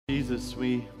Jesus,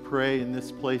 we pray in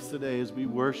this place today as we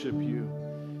worship you.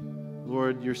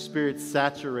 Lord, your Spirit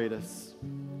saturate us.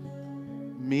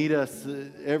 Meet us,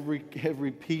 every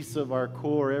piece of our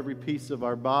core, every piece of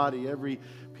our body, every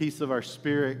piece of our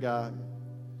spirit, God.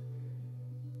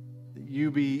 That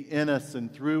you be in us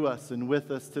and through us and with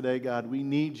us today, God. We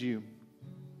need you.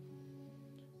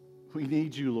 We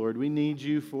need you, Lord. We need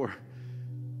you for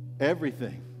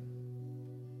everything.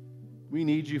 We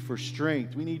need you for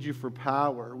strength. We need you for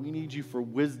power. We need you for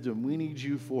wisdom. We need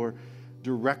you for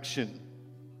direction.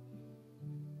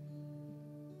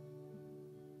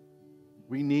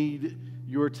 We need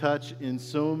your touch in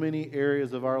so many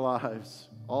areas of our lives,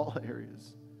 all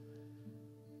areas.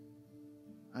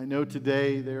 I know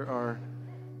today there are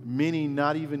many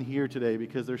not even here today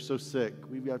because they're so sick.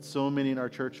 We've got so many in our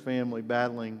church family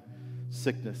battling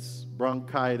sickness,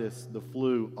 bronchitis, the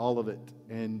flu, all of it.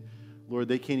 And Lord,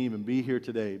 they can't even be here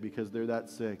today because they're that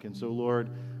sick. And so, Lord,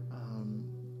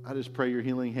 I just pray your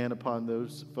healing hand upon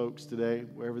those folks today,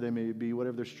 wherever they may be,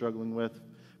 whatever they're struggling with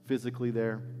physically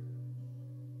there.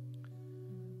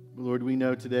 Lord, we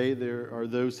know today there are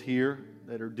those here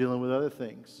that are dealing with other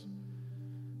things.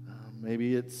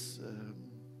 Maybe it's a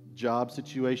job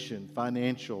situation,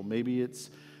 financial. Maybe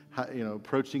it's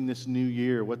approaching this new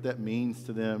year, what that means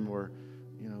to them, or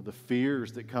the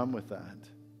fears that come with that.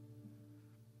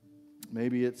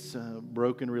 Maybe it's a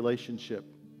broken relationship,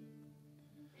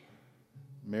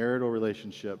 marital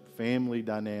relationship, family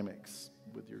dynamics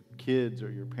with your kids or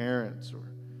your parents.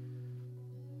 Or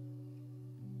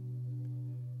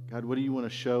God, what do you want to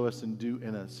show us and do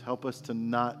in us? Help us to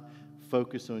not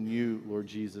focus on you, Lord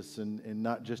Jesus, and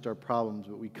not just our problems,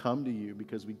 but we come to you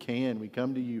because we can. We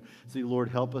come to you, say, Lord,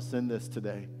 help us in this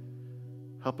today.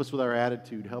 Help us with our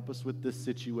attitude. Help us with this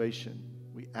situation.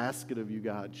 We ask it of you,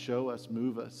 God. Show us,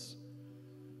 move us.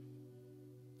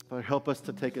 Father, help us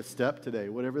to take a step today,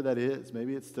 whatever that is.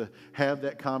 Maybe it's to have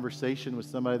that conversation with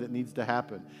somebody that needs to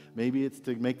happen. Maybe it's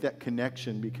to make that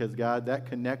connection because, God, that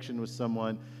connection with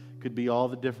someone could be all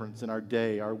the difference in our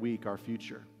day, our week, our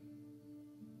future.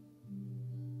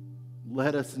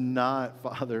 Let us not,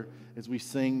 Father, as we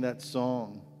sing that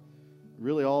song,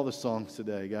 really all the songs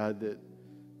today, God, that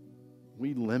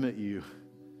we limit you.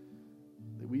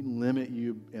 That we limit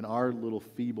you in our little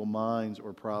feeble minds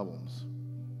or problems.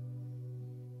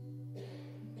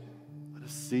 Let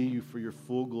us see you for your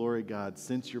full glory, God.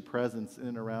 Sense your presence in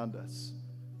and around us.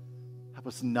 Help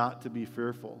us not to be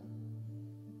fearful,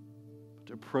 but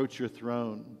to approach your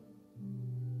throne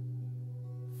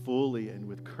fully and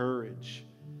with courage,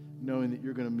 knowing that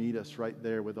you're going to meet us right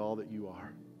there with all that you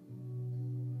are.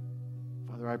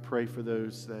 Father, I pray for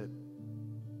those that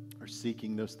are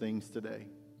seeking those things today.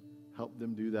 Help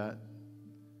them do that.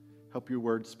 Help your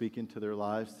word speak into their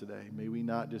lives today. May we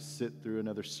not just sit through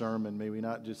another sermon. May we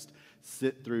not just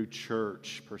sit through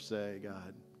church per se,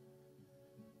 God,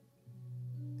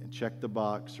 and check the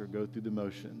box or go through the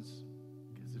motions.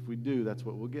 Because if we do, that's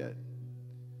what we'll get.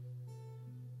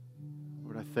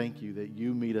 Lord, I thank you that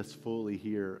you meet us fully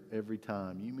here every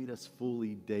time. You meet us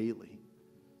fully daily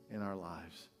in our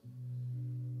lives.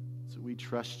 So we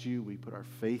trust you. We put our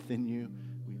faith in you.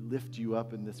 We lift you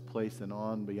up in this place and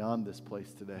on beyond this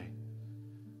place today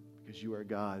because you are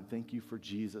God. Thank you for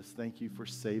Jesus. Thank you for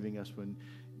saving us when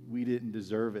we didn't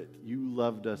deserve it. You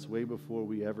loved us way before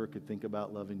we ever could think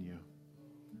about loving you.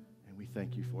 And we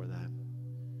thank you for that.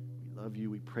 We love you.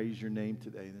 We praise your name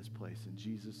today in this place. In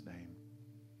Jesus' name,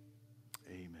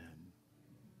 amen.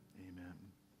 Amen.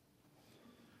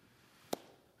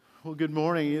 Well, good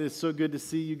morning. It is so good to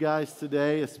see you guys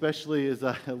today, especially as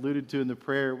I alluded to in the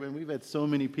prayer, when we've had so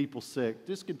many people sick.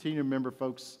 Just continue to remember,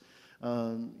 folks,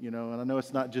 and I know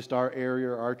it's not just our area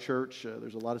or our church.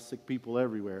 There's a lot of sick people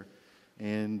everywhere.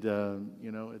 And,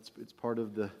 it's part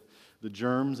of the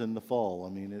germs and the fall. I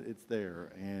mean, it's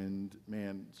there. And,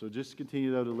 man, so just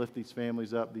continue, though, to lift these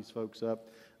families up, these folks up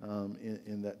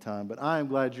in that time. But I am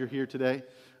glad you're here today.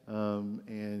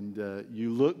 And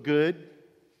you look good.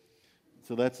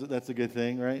 So that's a good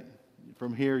thing, right?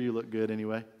 From here, you look good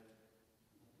anyway.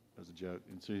 That was a joke.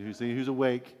 And so who's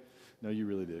awake? No, you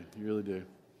really do. You really do.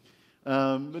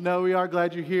 But no, we are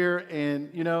glad you're here.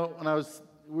 And, when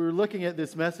we were looking at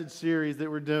this message series that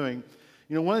we're doing,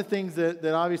 one of the things that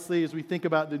obviously as we think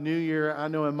about the new year, I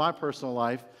know in my personal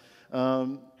life,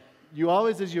 you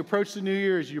always, as you approach the new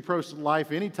year, as you approach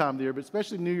life any time of the year, but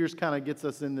especially New Year's kind of gets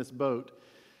us in this boat.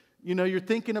 You're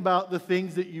thinking about the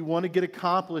things that you want to get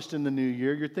accomplished in the new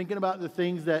year. You're thinking about the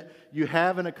things that you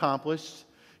haven't accomplished.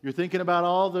 You're thinking about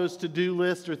all those to-do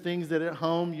lists or things that at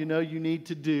home you need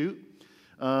to do.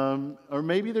 Or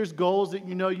maybe there's goals that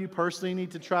you personally need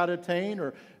to try to attain,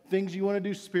 or things you want to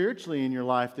do spiritually in your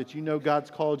life that you know God's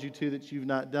called you to that you've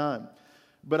not done.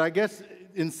 But I guess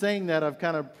in saying that, I've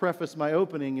kind of prefaced my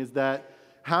opening is that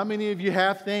how many of you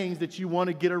have things that you want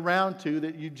to get around to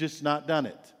that you've just not done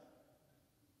it?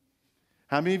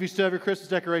 How many of you still have your Christmas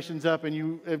decorations up and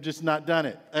you have just not done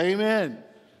it? Amen.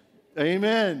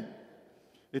 Amen.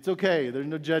 It's okay. There's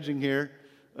no judging here.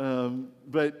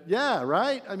 But yeah,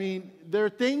 right? I mean, there are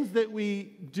things that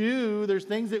we do, there's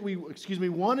things that we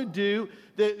want to do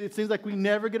that it seems like we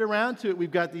never get around to it.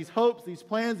 We've got these hopes, these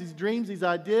plans, these dreams, these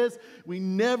ideas. We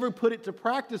never put it to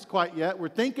practice quite yet. We're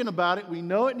thinking about it. We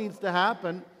know it needs to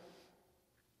happen.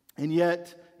 And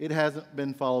yet, it hasn't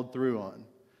been followed through on.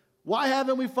 Why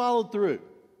haven't we followed through?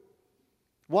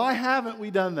 Why haven't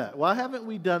we done that? Why haven't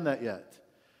we done that yet?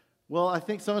 Well, I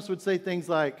think some of us would say things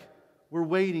like, we're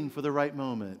waiting for the right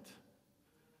moment.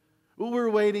 Well, we're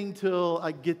waiting till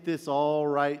I get this all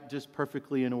right, just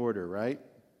perfectly in order, right?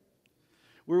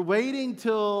 We're waiting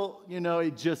till,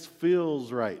 it just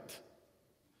feels right.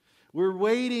 We're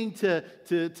waiting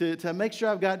to make sure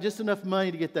I've got just enough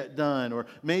money to get that done, or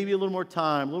maybe a little more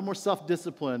time, a little more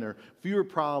self-discipline, or fewer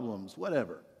problems,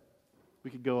 whatever.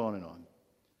 We could go on and on.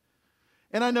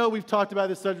 And I know we've talked about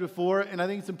this subject before, and I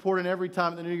think it's important every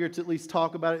time in the new year to at least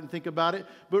talk about it and think about it.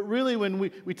 But really, when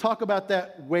we talk about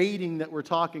that waiting that we're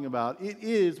talking about, it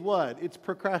is what? It's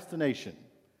procrastination.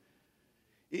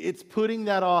 It's putting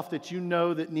that off that you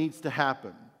know that needs to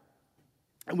happen.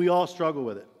 And we all struggle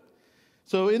with it.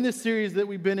 So in this series that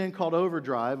we've been in called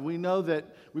Overdrive, we know that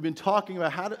we've been talking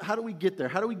about how do we get there?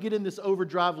 How do we get in this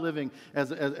overdrive living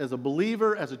as a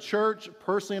believer, as a church,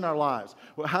 personally in our lives?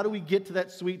 Well, how do we get to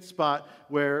that sweet spot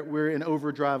where we're in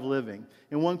overdrive living?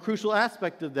 And one crucial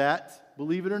aspect of that,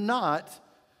 believe it or not,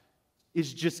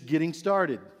 is just getting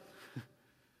started.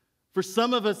 For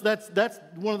some of us, that's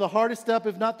one of the hardest steps,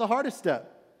 if not the hardest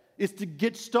step, is to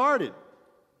get started,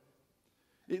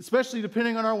 especially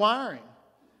depending on our wiring.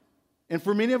 And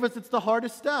for many of us, it's the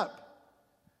hardest step.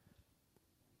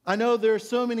 I know there are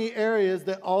so many areas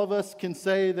that all of us can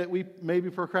say that we maybe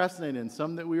procrastinate in,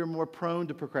 some that we are more prone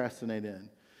to procrastinate in.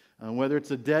 Whether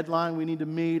it's a deadline we need to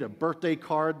meet, a birthday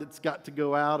card that's got to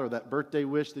go out, or that birthday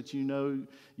wish that you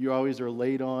always are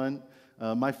late on.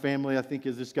 My family, I think,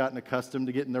 has just gotten accustomed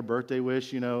to getting their birthday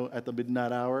wish, at the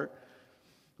midnight hour.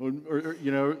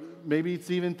 Or maybe it's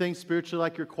even things spiritually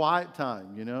like your quiet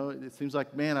time. It seems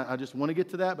like, man, I just want to get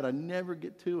to that, but I never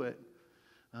get to it.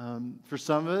 For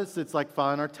some of us, it's like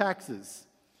filing our taxes.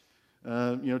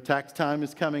 Tax time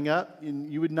is coming up,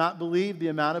 and you would not believe the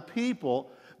amount of people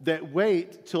that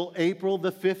wait till April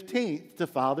the 15th to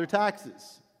file their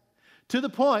taxes. To the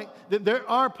point that there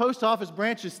are post office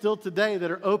branches still today that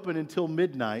are open until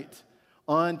midnight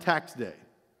on tax day.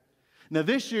 Now,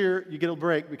 this year, you get a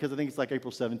break because I think it's like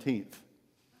April 17th.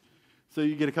 So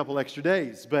you get a couple extra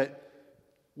days. But,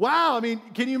 wow,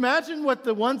 can you imagine what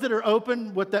the ones that are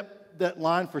open, what that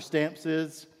line for stamps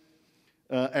is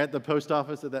at the post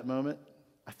office at that moment?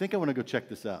 I think I want to go check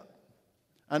this out.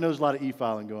 I know there's a lot of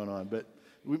e-filing going on, but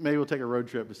maybe we'll take a road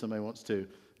trip if somebody wants to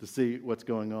see what's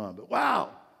going on. But,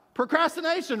 wow,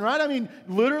 procrastination, right?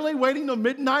 Literally waiting till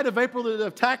midnight of April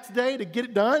of tax day to get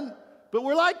it done. But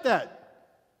we're like that.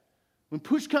 When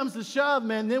push comes to shove,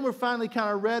 man, then we're finally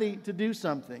kind of ready to do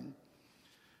something.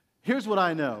 Here's what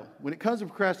I know. When it comes to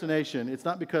procrastination, it's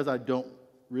not because I don't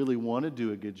really want to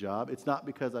do a good job. It's not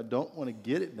because I don't want to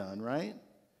get it done, right?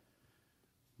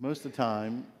 Most of the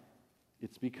time,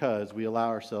 it's because we allow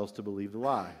ourselves to believe the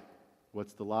lie.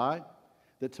 What's the lie?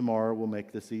 That tomorrow will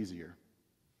make this easier.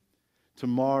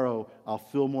 Tomorrow, I'll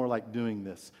feel more like doing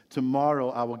this. Tomorrow,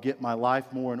 I will get my life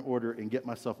more in order and get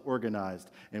myself organized,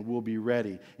 and we'll be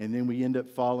ready. And then we end up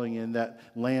falling in that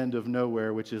land of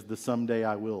nowhere, which is the someday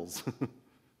I wills.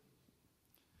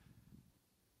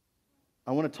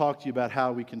 I want to talk to you about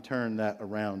how we can turn that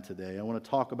around today. I want to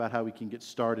talk about how we can get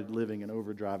started living in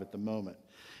overdrive at the moment.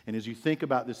 And as you think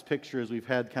about this picture, as we've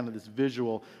had kind of this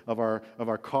visual of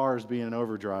our cars being in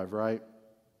overdrive, right?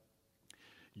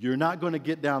 You're not going to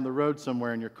get down the road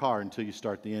somewhere in your car until you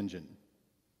start the engine.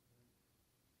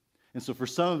 And so for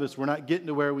some of us, we're not getting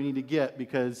to where we need to get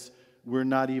because we're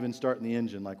not even starting the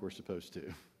engine like we're supposed to.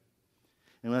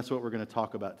 And that's what we're going to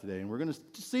talk about today. And we're going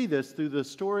to see this through the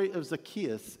story of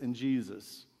Zacchaeus and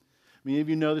Jesus. Many of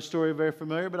you know the story, very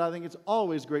familiar, but I think it's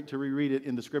always great to reread it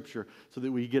in the Scripture so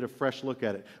that we get a fresh look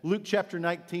at it. Luke chapter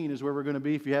 19 is where we're going to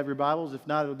be if you have your Bibles. If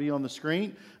not, it'll be on the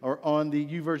screen or on the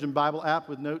YouVersion Bible app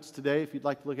with notes today if you'd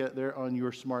like to look at it there on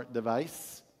your smart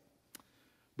device.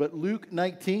 But Luke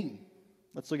 19,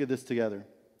 let's look at this together.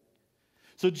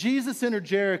 So Jesus entered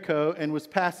Jericho and was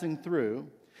passing through,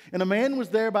 and a man was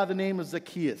there by the name of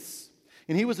Zacchaeus,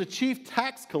 and he was a chief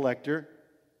tax collector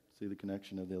See the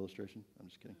connection of the illustration? I'm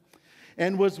just kidding.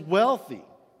 And was wealthy.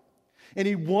 And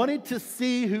he wanted to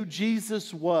see who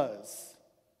Jesus was.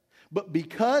 But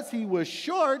because he was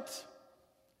short,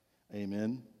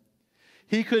 amen,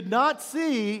 he could not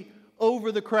see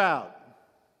over the crowd.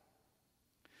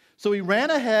 So he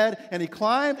ran ahead and he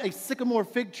climbed a sycamore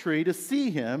fig tree to see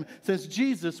him, since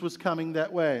Jesus was coming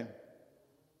that way.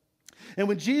 And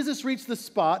when Jesus reached the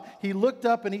spot, he looked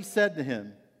up and he said to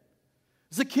him,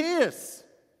 Zacchaeus,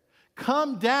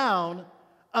 come down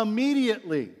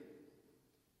immediately.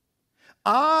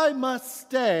 I must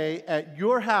stay at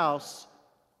your house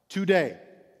today.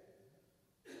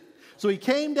 So he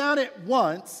came down at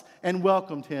once and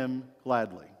welcomed him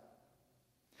gladly.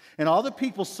 And all the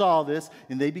people saw this,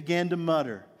 and they began to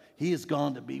mutter, he is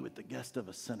gone to be with the guest of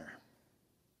a sinner.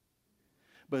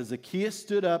 But Zacchaeus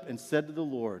stood up and said to the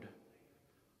Lord,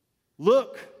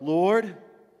 Look, Lord,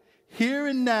 here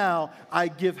and now I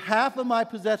give half of my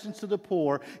possessions to the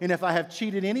poor, and if I have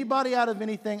cheated anybody out of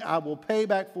anything, I will pay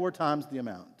back 4 times the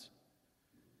amount.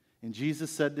 And Jesus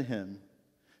said to him,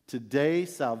 Today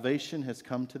salvation has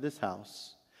come to this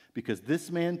house, because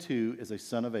this man too is a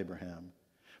son of Abraham.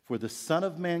 For the Son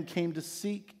of Man came to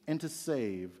seek and to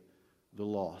save the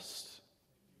lost.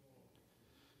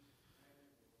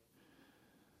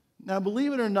 Now,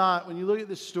 believe it or not, when you look at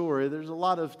this story, there's a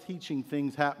lot of teaching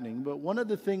things happening. But one of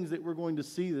the things that we're going to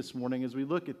see this morning as we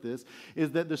look at this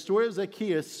is that the story of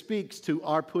Zacchaeus speaks to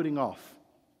our putting off.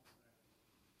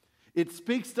 It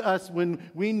speaks to us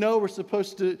when we know we're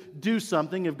supposed to do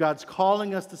something, if God's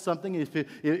calling us to something,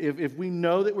 if we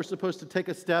know that we're supposed to take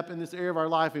a step in this area of our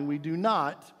life and we do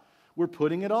not, we're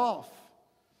putting it off.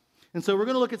 And so we're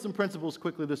going to look at some principles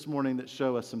quickly this morning that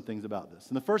show us some things about this.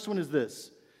 And the first one is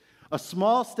this. A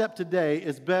small step today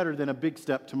is better than a big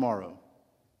step tomorrow.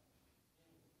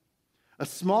 A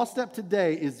small step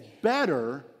today is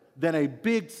better than a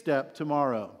big step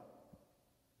tomorrow.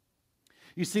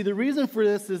 You see, the reason for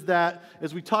this is that,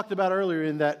 as we talked about earlier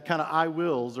in that kind of I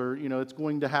wills, or, it's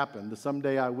going to happen, the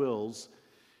someday I wills,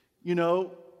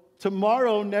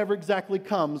 tomorrow never exactly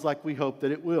comes like we hope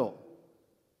that it will.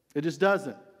 It just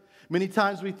doesn't. Many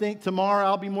times we think tomorrow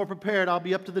I'll be more prepared, I'll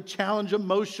be up to the challenge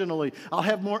emotionally, I'll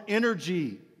have more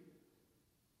energy.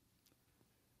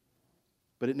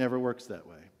 But it never works that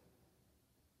way.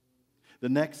 The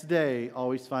next day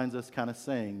always finds us kind of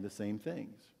saying the same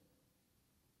things.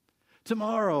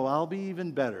 Tomorrow I'll be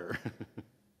even better. And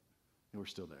we're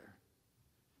still there.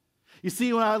 You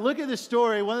see, when I look at this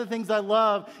story, one of the things I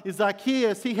love is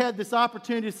Zacchaeus. He had this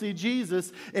opportunity to see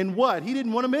Jesus, and what? He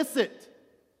didn't want to miss it.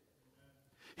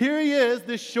 Here he is,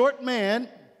 this short man,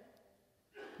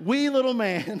 wee little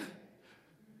man,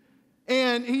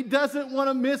 and he doesn't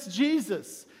want to miss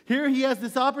Jesus. Here he has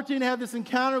this opportunity to have this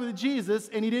encounter with Jesus,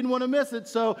 and he didn't want to miss it.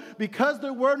 So because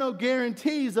there were no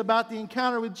guarantees about the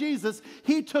encounter with Jesus,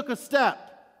 he took a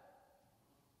step.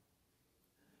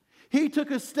 He took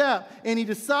a step, and he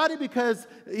decided, because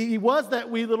he was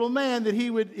that wee little man, that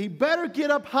he better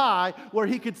get up high where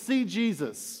he could see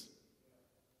Jesus.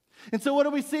 And so what do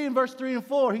we see in verse 3 and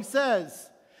 4? He says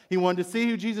he wanted to see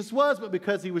who Jesus was, but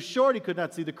because he was short, he could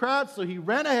not see the crowd. So he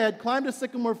ran ahead, climbed a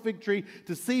sycamore fig tree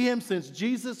to see him, since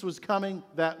Jesus was coming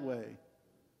that way.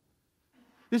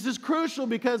 This is crucial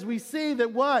because we see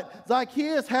that what?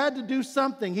 Zacchaeus had to do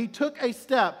something. He took a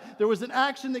step. There was an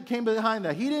action that came behind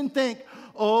that. He didn't think,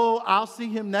 I'll see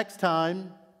him next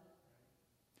time.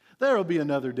 There will be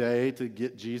another day to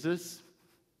get Jesus.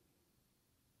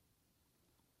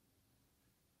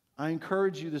 I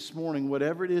encourage you this morning,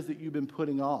 whatever it is that you've been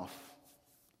putting off,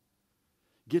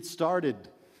 get started.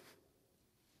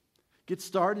 Get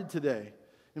started today.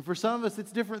 And for some of us,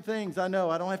 it's different things. I know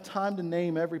I don't have time to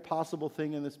name every possible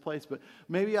thing in this place, but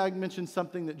maybe I mentioned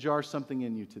something that jars something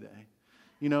in you today.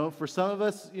 For some of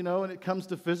us, when it comes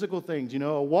to physical things,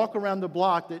 a walk around the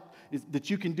block that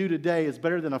you can do today is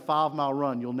better than a 5-mile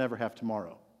run you'll never have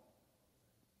tomorrow.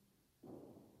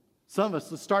 Some of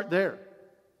us, let's start there.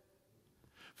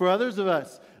 For others of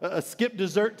us, a skip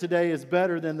dessert today is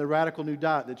better than the radical new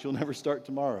diet that you'll never start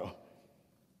tomorrow.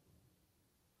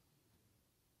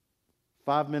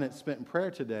 5 minutes spent in prayer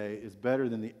today is better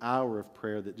than the hour of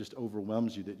prayer that just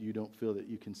overwhelms you, that you don't feel that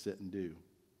you can sit and do.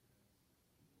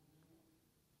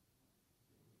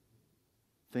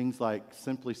 Things like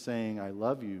simply saying, I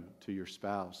love you to your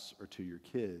spouse or to your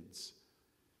kids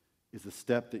is a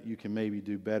step that you can maybe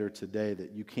do better today,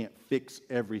 that you can't fix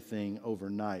everything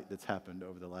overnight that's happened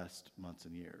over the last months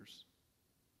and years.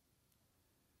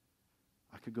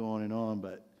 I could go on,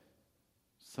 but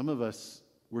some of us,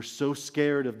 we're so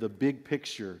scared of the big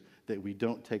picture that we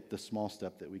don't take the small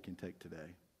step that we can take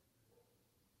today.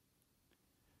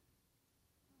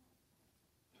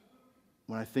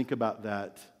 when I think about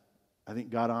that, I think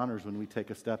God honors when we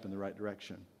take a step in the right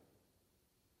direction.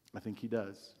 I think He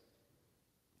does.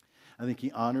 I think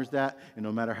He honors that, and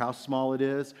no matter how small it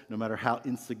is, no matter how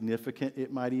insignificant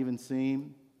it might even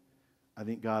seem, I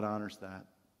think God honors that.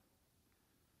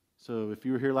 So if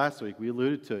you were here last week, we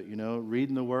alluded to it,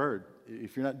 reading the Word.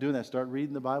 If you're not doing that, start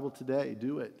reading the Bible today.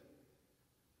 Do it.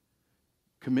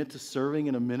 Commit to serving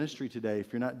in a ministry today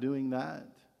if you're not doing that.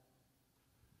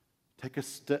 Take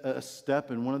a step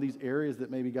in one of these areas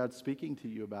that maybe God's speaking to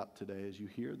you about today as you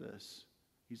hear this.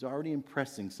 He's already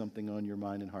impressing something on your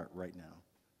mind and heart right now.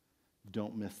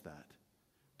 Don't miss that.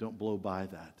 Don't blow by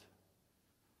that.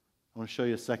 I want to show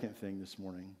you a second thing this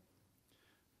morning.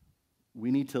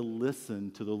 We need to listen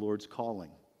to the Lord's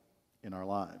calling in our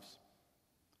lives.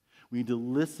 We need to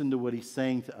listen to what He's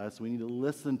saying to us. We need to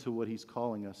listen to what He's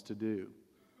calling us to do.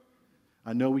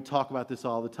 I know we talk about this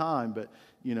all the time, but,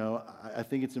 I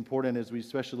think it's important as we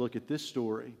especially look at this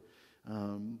story.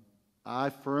 I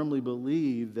firmly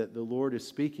believe that the Lord is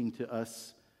speaking to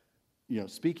us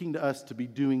to be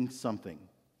doing something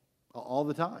all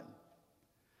the time.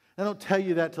 I don't tell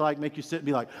you that to make you sit and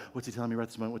be like, what's He telling me right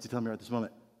this moment? What's He telling me right this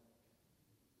moment?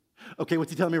 Okay,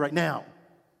 what's He telling me right now?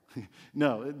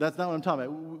 No, that's not what I'm talking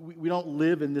about. We don't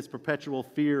live in this perpetual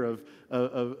fear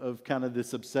of kind of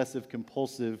this obsessive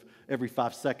compulsive every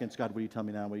 5 seconds, God, what do you tell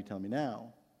me now? What do you tell me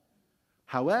now?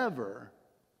 However,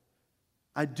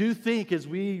 I do think as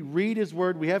we read His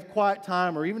Word, we have quiet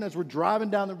time, or even as we're driving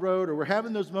down the road, or we're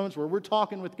having those moments where we're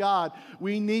talking with God,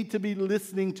 we need to be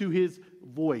listening to His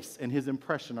voice and His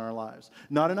impression in our lives.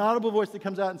 Not an audible voice that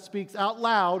comes out and speaks out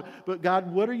loud, but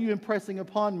God, what are you impressing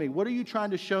upon me? What are you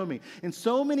trying to show me? And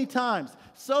so many times,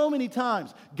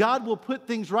 God will put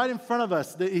things right in front of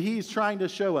us that He's trying to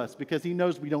show us because He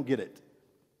knows we don't get it.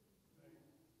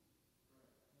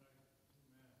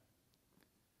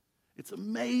 It's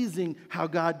amazing how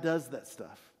God does that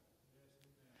stuff.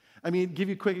 Give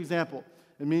you a quick example.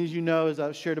 As you know, as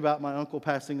I've shared about my uncle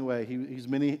passing away, he's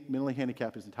mentally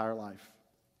handicapped his entire life.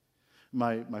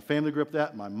 My family grew up with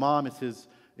that. My mom is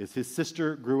his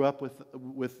sister, grew up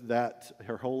with that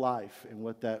her whole life and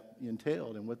what that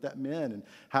entailed and what that meant and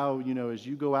how, as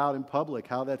you go out in public,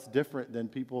 how that's different than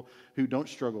people who don't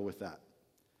struggle with that,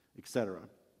 etc.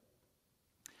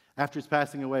 After his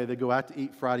passing away, they go out to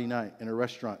eat Friday night in a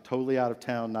restaurant, totally out of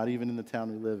town, not even in the town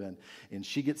we live in. And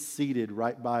she gets seated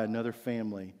right by another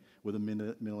family with a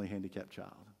mentally handicapped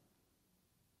child.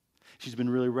 She's been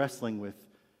really wrestling with,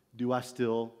 do I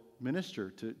still minister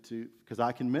to because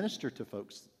I can minister to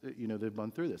folks, that have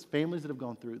gone through this, families that have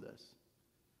gone through this.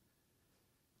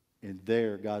 And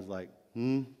there, God's like,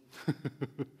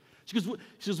 She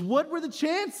goes, what were the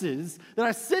chances that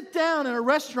I sit down in a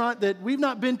restaurant that we've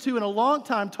not been to in a long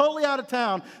time, totally out of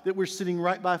town, that we're sitting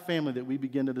right by a family that we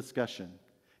begin a discussion,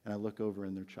 and I look over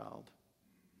in their child.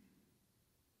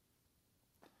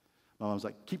 My mom's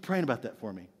like, keep praying about that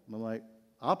for me. And I'm like,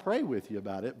 I'll pray with you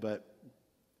about it, but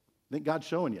I think God's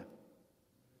showing you.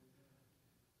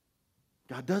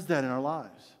 God does that in our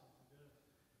lives.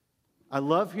 I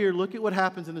love here, look at what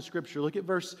happens in the scripture. Look at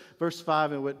verse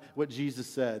 5 and what Jesus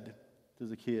said to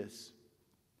Zacchaeus.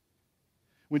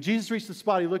 When Jesus reached the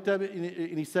spot, He looked up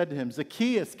and He said to him,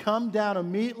 Zacchaeus, come down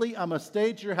immediately. I must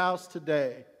stay at your house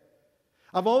today.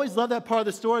 I've always loved that part of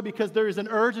the story because there is an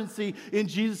urgency in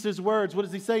Jesus' words. What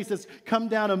does He say? He says, come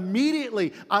down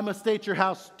immediately. I must stay at your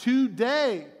house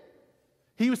today.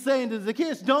 He was saying to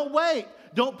Zacchaeus, don't wait.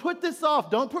 Don't put this off.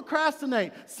 Don't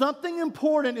procrastinate. Something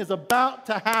important is about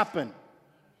to happen.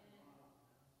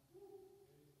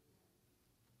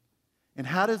 And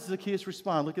how does Zacchaeus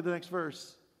respond? Look at the next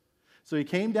verse. So he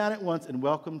came down at once and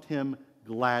welcomed him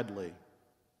gladly.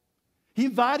 He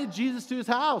invited Jesus to his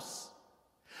house.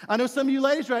 I know some of you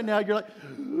ladies right now, you're like,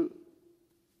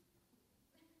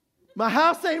 my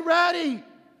house ain't ready.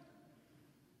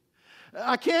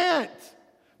 I can't.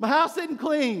 My house isn't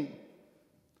clean.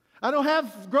 I don't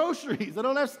have groceries. I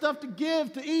don't have stuff to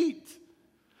give to eat.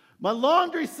 My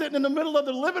laundry's sitting in the middle of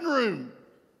the living room.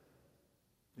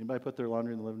 Anybody put their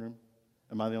laundry in the living room?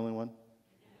 Am I the only one?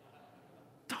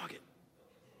 Dog it.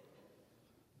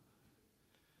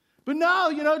 But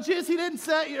no, Jesus,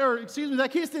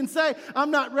 Zacchaeus didn't say, I'm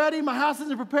not ready, my house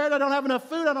isn't prepared, I don't have enough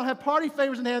food, I don't have party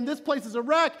favors in hand, this place is a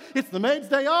wreck, it's the maid's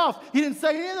day off. He didn't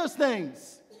say any of those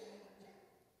things.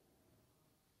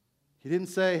 He didn't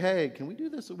say, hey, can we do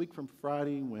this a week from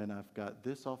Friday when I've got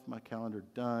this off my calendar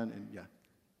done? And yeah.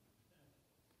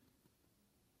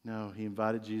 No, he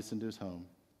invited Jesus into his home.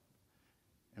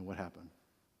 And what happened?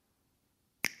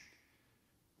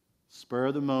 Spur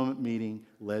of the moment meeting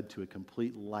led to a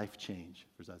complete life change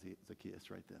for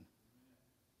Zacchaeus right then.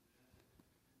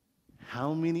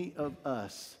 How many of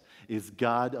us is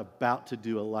God about to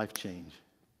do a life change?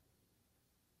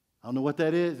 I don't know what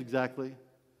that is exactly.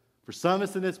 For some of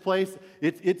us in this place,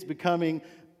 it's becoming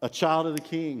a child of the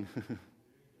King.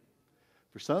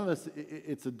 For some of us,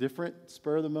 it's a different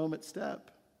spur-of-the-moment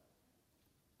step.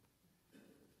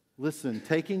 Listen,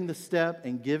 taking the step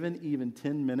and giving even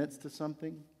 10 minutes to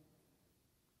something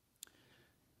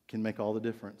can make all the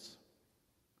difference.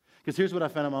 Because here's what I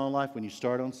found in my own life. When you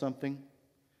start on something,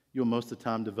 you'll most of the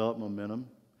time develop momentum.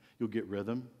 You'll get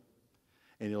rhythm.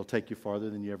 And it'll take you farther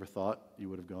than you ever thought you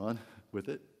would have gone with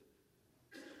it.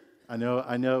 I know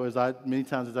many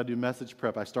times as I do message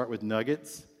prep, I start with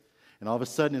nuggets. And all of a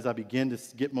sudden, as I begin to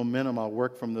get momentum, I'll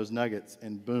work from those nuggets.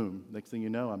 And boom, next thing you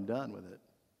know, I'm done with it.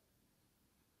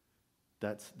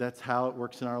 That's how it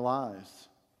works in our lives.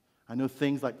 I know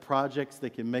things like projects, they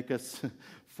can make us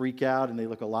freak out and they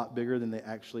look a lot bigger than they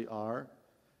actually are.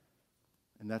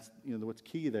 And that's, what's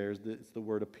key there is that it's the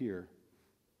word appear.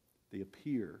 They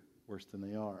appear worse than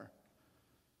they are.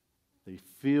 They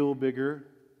feel bigger,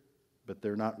 but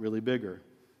they're not really bigger.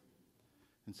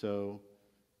 And so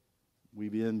we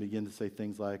then begin to say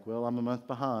things like, well, I'm a month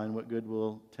behind. What good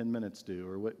will 10 minutes do?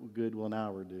 Or what good will an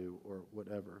hour do? Or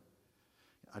whatever.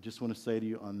 I just want to say to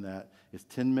you on that is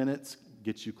 10 minutes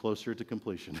gets you closer to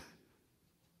completion.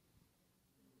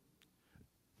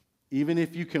 Even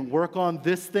if you can work on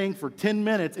this thing for 10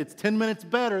 minutes, it's 10 minutes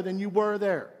better than you were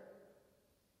there.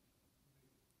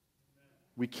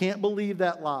 We can't believe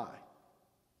that lie.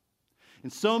 In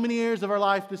so many areas of our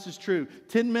life, this is true.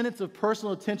 10 minutes of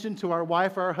personal attention to our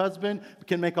wife or our husband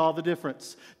can make all the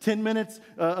difference. 10 minutes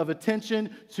of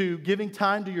attention to giving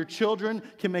time to your children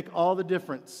can make all the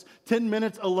difference. 10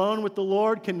 minutes alone with the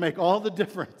Lord can make all the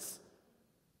difference.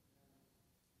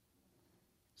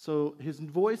 So his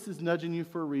voice is nudging you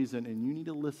for a reason, and you need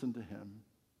to listen to him.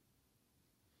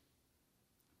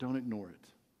 Don't ignore it.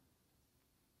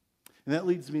 And that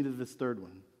leads me to this third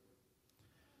one.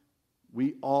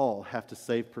 We all have to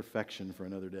save perfection for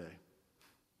another day.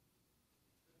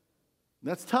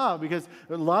 That's tough because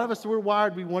a lot of us, we're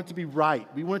wired, we want it to be right.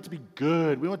 We want it to be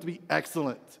good. We want it to be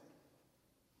excellent.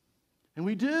 And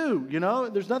we do,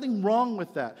 there's nothing wrong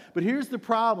with that. But here's the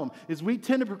problem, is we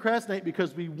tend to procrastinate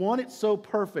because we want it so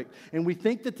perfect. And we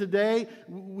think that today,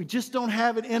 we just don't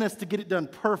have it in us to get it done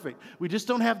perfect. We just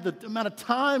don't have the amount of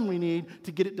time we need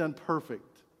to get it done perfect.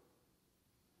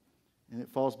 And it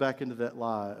falls back into that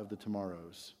lie of the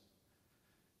tomorrows.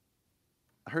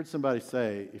 I heard somebody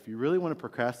say, if you really want to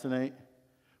procrastinate,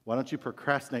 why don't you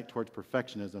procrastinate towards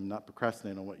perfectionism, not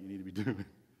procrastinate on what you need to be doing?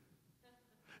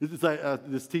 It's like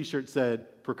this t-shirt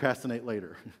said, procrastinate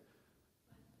later.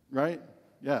 Right?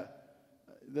 Yeah.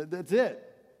 That's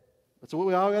it. That's what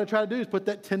we all got to try to do is put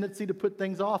that tendency to put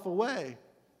things off away.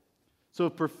 So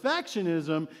if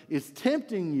perfectionism is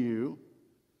tempting you,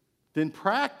 then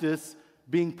practice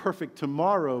being perfect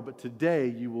tomorrow, but today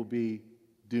you will be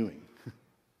doing.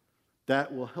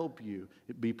 That will help you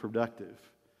be productive.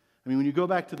 I mean, when you go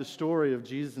back to the story of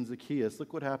Jesus and Zacchaeus,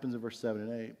 look what happens in verse 7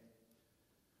 and 8.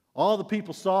 All the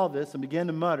people saw this and began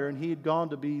to mutter, and he had gone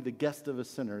to be the guest of a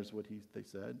sinner, is what they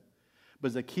said.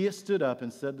 But Zacchaeus stood up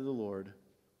and said to the Lord,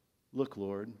 "Look,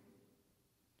 Lord,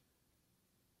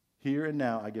 here and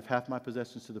now I give half my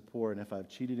possessions to the poor, and if I've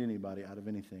cheated anybody out of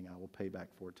anything, I will pay back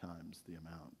 4 times the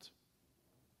amount."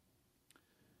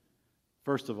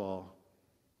 First of all,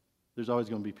 there's always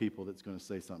going to be people that's going to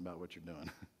say something about what you're doing.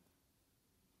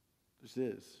 This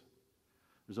is.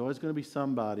 There's always going to be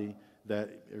somebody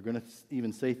that are going to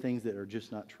even say things that are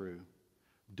just not true.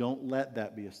 Don't let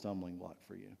that be a stumbling block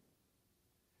for you.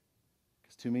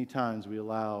 Because too many times we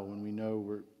allow, when we know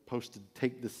we're supposed to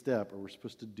take this step or we're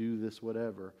supposed to do this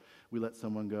whatever, we let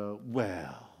someone go,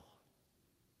 well,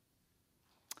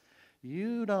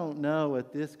 you don't know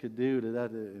what this could do to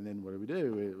that. And then what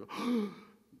do?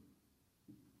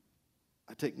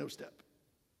 I take no step.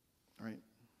 All right?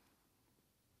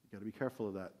 You've got to be careful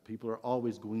of that. People are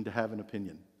always going to have an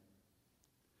opinion.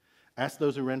 Ask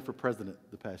those who ran for president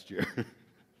the past year.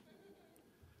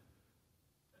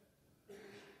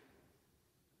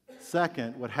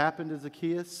 Second, what happened to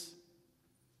Zacchaeus?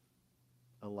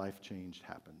 A life change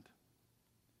happened.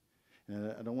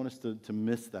 And I don't want us to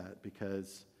miss that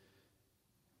because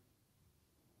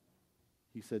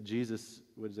he said, Jesus,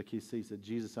 what did Zacchaeus say? He said,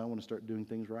 Jesus, I want to start doing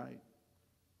things right.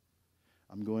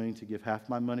 I'm going to give half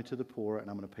my money to the poor, and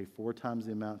I'm going to pay 4 times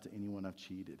the amount to anyone I've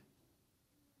cheated.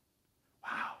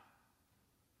 Wow.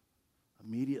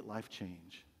 Immediate life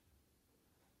change.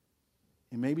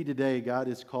 And maybe today God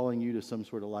is calling you to some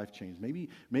sort of life change.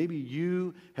 Maybe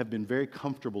you have been very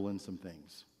comfortable in some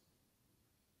things.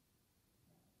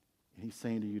 And he's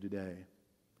saying to you today,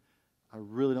 I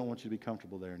really don't want you to be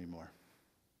comfortable there anymore.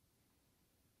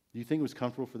 Do you think it was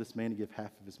comfortable for this man to give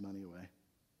half of his money away?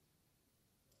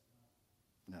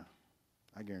 No.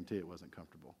 I guarantee it wasn't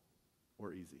comfortable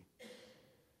or easy.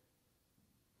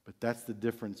 But that's the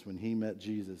difference when he met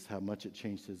Jesus, how much it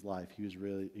changed his life. He's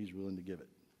willing to give it.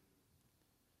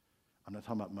 I'm not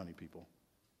talking about money, people.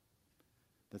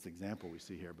 That's an example we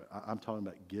see here. But I'm talking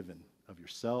about giving of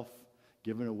yourself,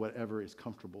 giving of whatever is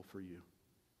comfortable for you.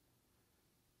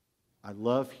 I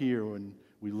love here when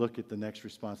we look at the next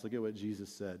response. Look at what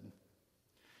Jesus said.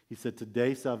 He said,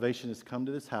 today salvation has come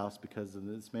to this house because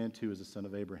this man too is a son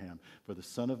of Abraham. For the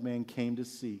Son of Man came to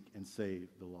seek and save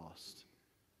the lost.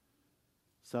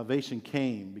 Salvation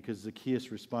came because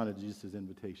Zacchaeus responded to Jesus'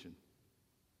 invitation.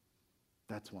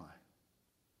 That's why.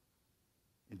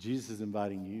 And Jesus is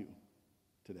inviting you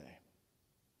today.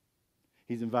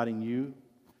 He's inviting you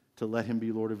to let him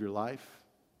be Lord of your life.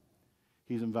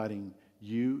 He's inviting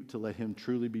you to let him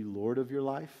truly be Lord of your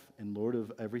life and Lord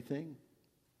of everything.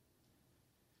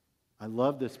 I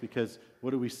love this because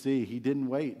what do we see? He didn't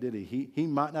wait, did he? He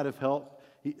might not have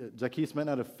Zacchaeus might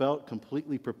not have felt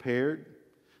completely prepared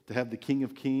to have the King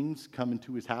of Kings come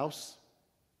into his house,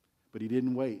 but he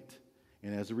didn't wait.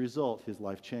 And as a result, his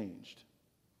life changed.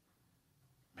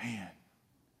 Man,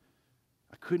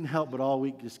 I couldn't help but all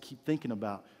week just keep thinking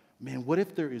about, man, what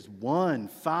if there is 1,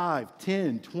 5,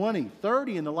 10, 20,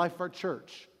 30 in the life of our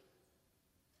church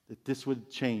that this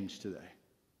would change today?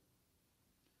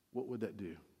 What would that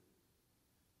do?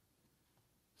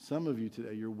 Some of you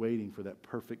today, you're waiting for that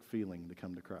perfect feeling to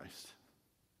come to Christ.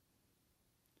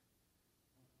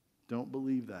 Don't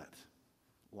believe that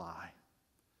lie,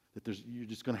 that you're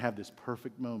just going to have this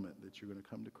perfect moment that you're going to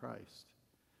come to Christ.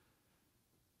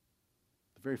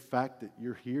 The very fact that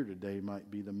you're here today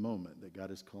might be the moment that God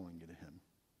is calling you to him.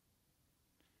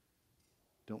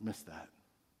 Don't miss that.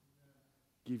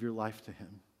 Give your life to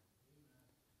him.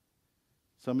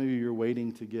 Some of you, you're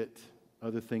waiting to get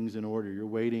other things in order. You're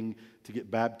waiting to get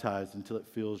baptized until it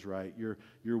feels right.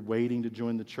 You're waiting to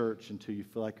join the church until you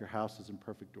feel like your house is in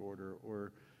perfect order,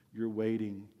 or you're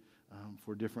waiting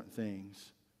for different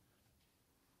things.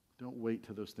 Don't wait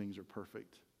till those things are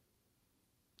perfect.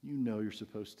 You know you're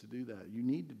supposed to do that. You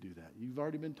need to do that. You've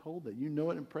already been told that. You know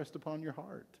it impressed upon your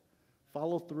heart.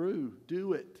 Follow through.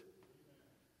 Do it.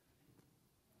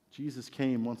 Jesus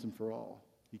came once and for all.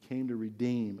 He came to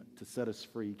redeem, to set us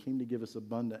free. He came to give us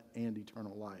abundant and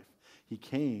eternal life. He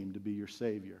came to be your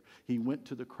Savior. He went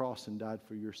to the cross and died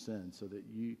for your sins so that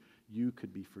you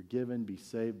could be forgiven, be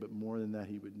saved, but more than that,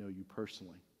 he would know you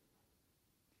personally.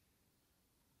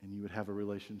 And you would have a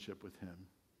relationship with him.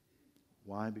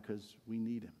 Why? Because we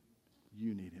need him.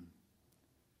 You need him.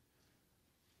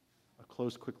 I'll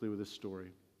close quickly with this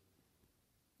story.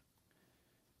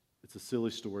 It's a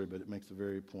silly story, but it makes a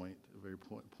very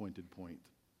pointed point.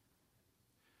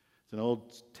 It's an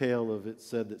old tale of it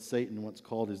said that Satan once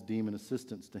called his demon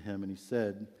assistants to him, and he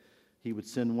said he would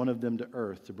send one of them to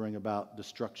earth to bring about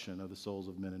destruction of the souls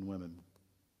of men and women.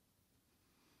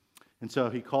 And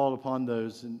so he called upon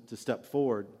those to step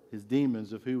forward, his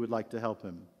demons, of who would like to help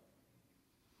him.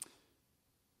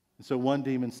 And so one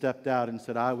demon stepped out and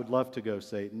said, I would love to go,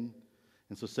 Satan.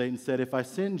 And so Satan said, if I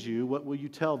send you, what will you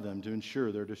tell them to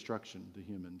ensure their destruction, the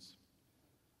humans?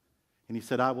 And he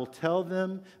said, I will tell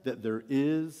them that there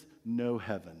is no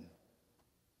heaven.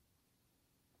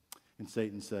 And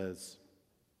Satan says,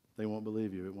 they won't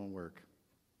believe you. It won't work.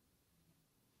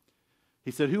 He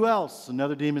said, who else?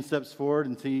 Another demon steps forward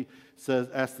and he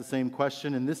asks the same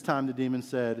question. And this time the demon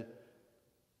said,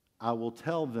 I will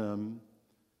tell them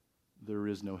there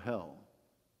is no hell.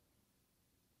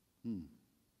 And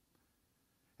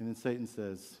then Satan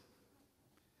says,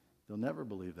 they'll never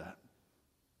believe that.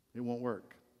 It won't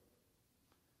work.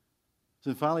 So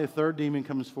then finally a third demon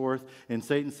comes forth, and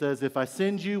Satan says, if I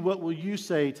send you, what will you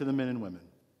say to the men and women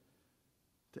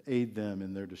to aid them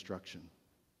in their destruction?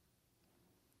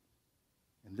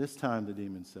 And this time the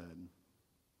demon said,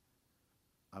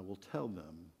 I will tell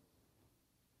them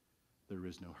there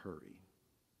is no hurry.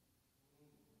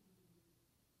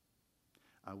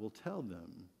 I will tell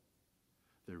them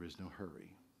there is no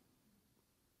hurry.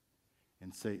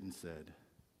 And Satan said,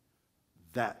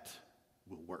 that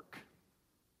will work.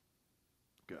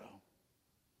 Go.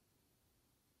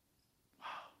 Wow.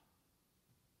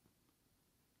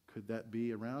 Could that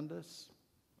be around us?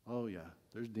 Oh yeah,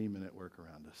 there's demon at work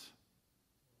around us.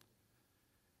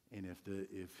 And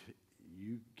if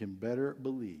you can better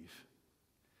believe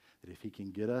that if he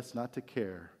can get us not to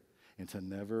care and to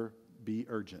never be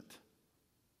urgent,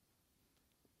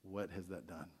 what has that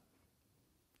done?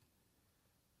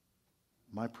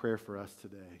 My prayer for us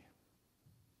today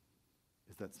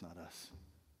is that's not us.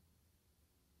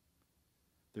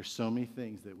 There's so many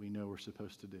things that we know we're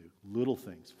supposed to do. Little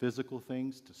things, physical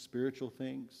things to spiritual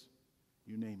things,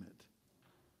 you name it.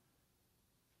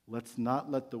 Let's not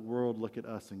let the world look at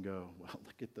us and go, well,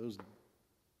 look at those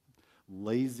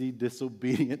lazy,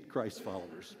 disobedient Christ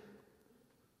followers.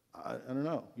 I don't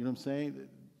know. You know what I'm saying?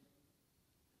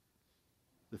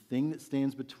 The thing that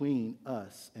stands between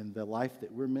us and the life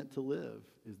that we're meant to live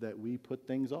is that we put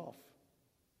things off.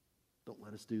 Don't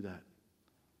let us do that.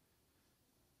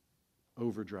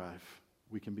 Overdrive.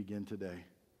 We can begin today.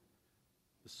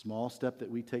 The small step that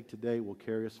we take today will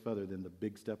carry us further than the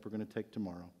big step we're going to take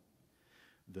tomorrow.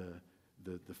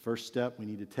 The first step, we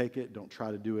need to take it. Don't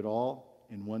try to do it all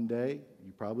in one day.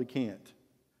 You probably can't.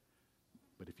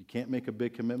 But if you can't make a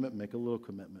big commitment, make a little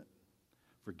commitment.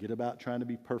 Forget about trying to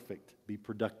be perfect. Be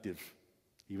productive,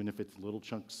 even if it's little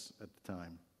chunks at the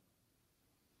time.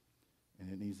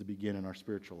 And it needs to begin in our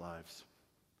spiritual lives.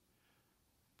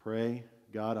 Pray,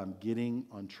 God, I'm getting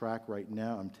on track right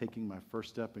now. I'm taking my first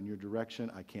step in your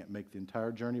direction. I can't make the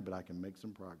entire journey, but I can make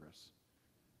some progress.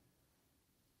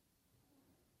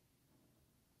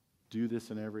 Do this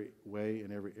in every way,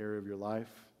 in every area of your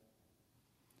life,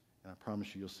 and I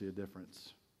promise you'll see a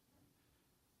difference.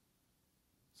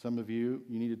 Some of you,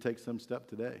 you need to take some step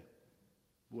today.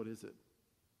 What is it?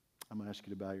 I'm going to ask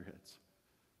you to bow your heads.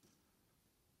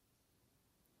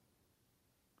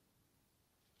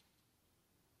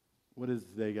 What is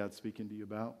today God speaking to you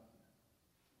about?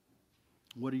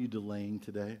 What are you delaying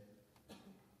today?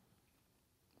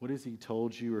 What has He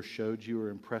told you or showed you or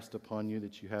impressed upon you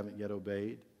that you haven't yet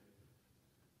obeyed?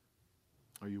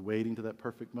 Are you waiting to that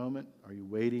perfect moment? Are you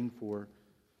waiting for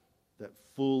that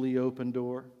fully open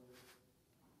door?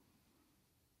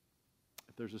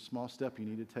 If there's a small step you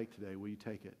need to take today, will you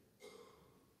take it?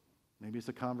 Maybe it's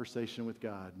a conversation with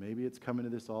God. Maybe it's coming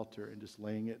to this altar and just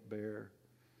laying it bare,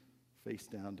 face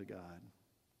down to God.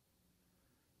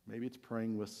 Maybe it's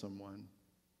praying with someone.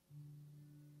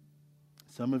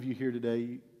 Some of you here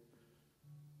today,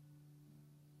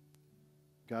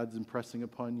 God's impressing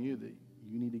upon you that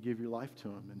you need to give your life to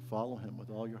Him and follow Him with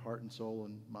all your heart and soul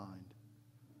and mind.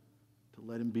 To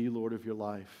let Him be Lord of your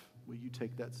life. Will you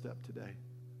take that step today?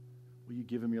 Will you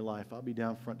give Him your life? I'll be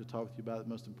down front to talk with you about the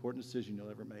most important decision you'll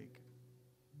ever make.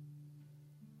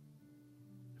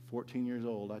 At 14 years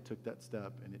old, I took that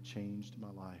step and it changed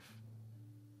my life.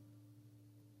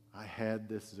 I had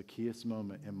this Zacchaeus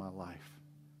moment in my life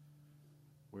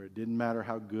where it didn't matter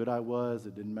how good I was,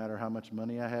 it didn't matter how much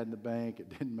money I had in the bank, it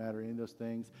didn't matter any of those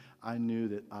things. I knew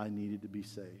that I needed to be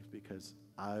saved because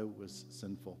I was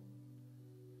sinful.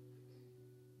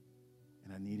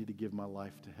 And I needed to give my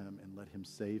life to Him and let Him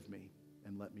save me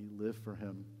and let me live for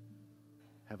Him.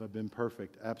 Have I been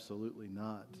perfect? Absolutely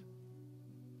not.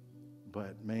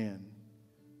 But man,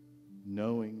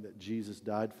 knowing that Jesus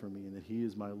died for me and that He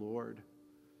is my Lord,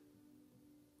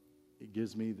 it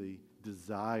gives me the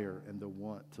desire and the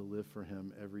want to live for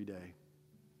Him every day.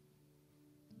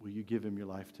 Will you give Him your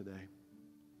life today?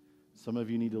 Some of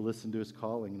you need to listen to His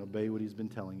calling and obey what He's been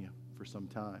telling you for some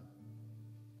time.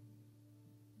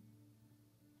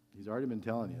 He's already been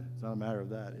telling you. It's not a matter of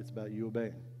that. It's about you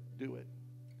obeying. Do it.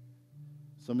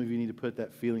 Some of you need to put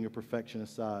that feeling of perfection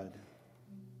aside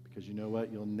because you know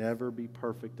what? You'll never be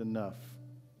perfect enough.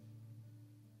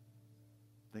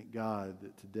 Thank God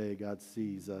that today God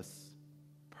sees us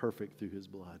perfect through His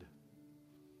blood.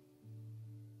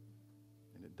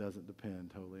 And it doesn't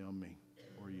depend totally on me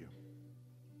or you.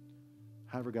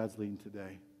 However God's leading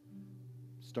today,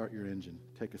 start your engine.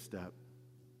 Take a step.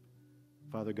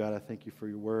 Father God, I thank you for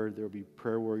your word. There will be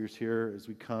prayer warriors here as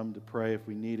we come to pray if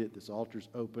we need it. This altar's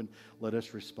open. Let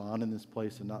us respond in this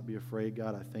place and not be afraid,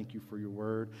 God. I thank you for your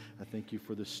word. I thank you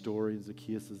for the story of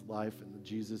Zacchaeus' life and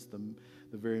Jesus, the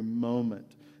very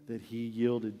moment that he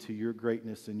yielded to your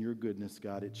greatness and your goodness,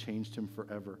 God. It changed him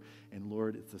forever. And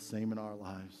Lord, it's the same in our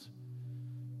lives.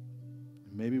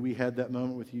 Maybe we had that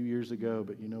moment with you years ago,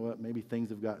 but you know what? Maybe things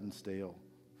have gotten stale.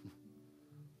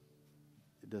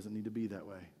 It doesn't need to be that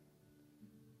way.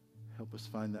 Help us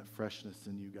find that freshness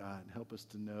in you, God. Help us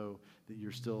to know that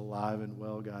you're still alive and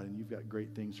well, God, and you've got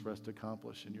great things for us to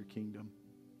accomplish in your kingdom.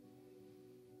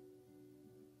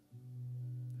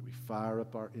 That we fire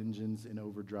up our engines in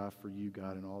overdrive for you,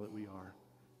 God, in all that we are.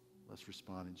 Let's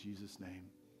respond in Jesus'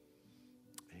 name.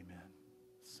 Amen.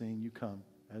 Sing, you come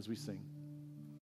as we sing.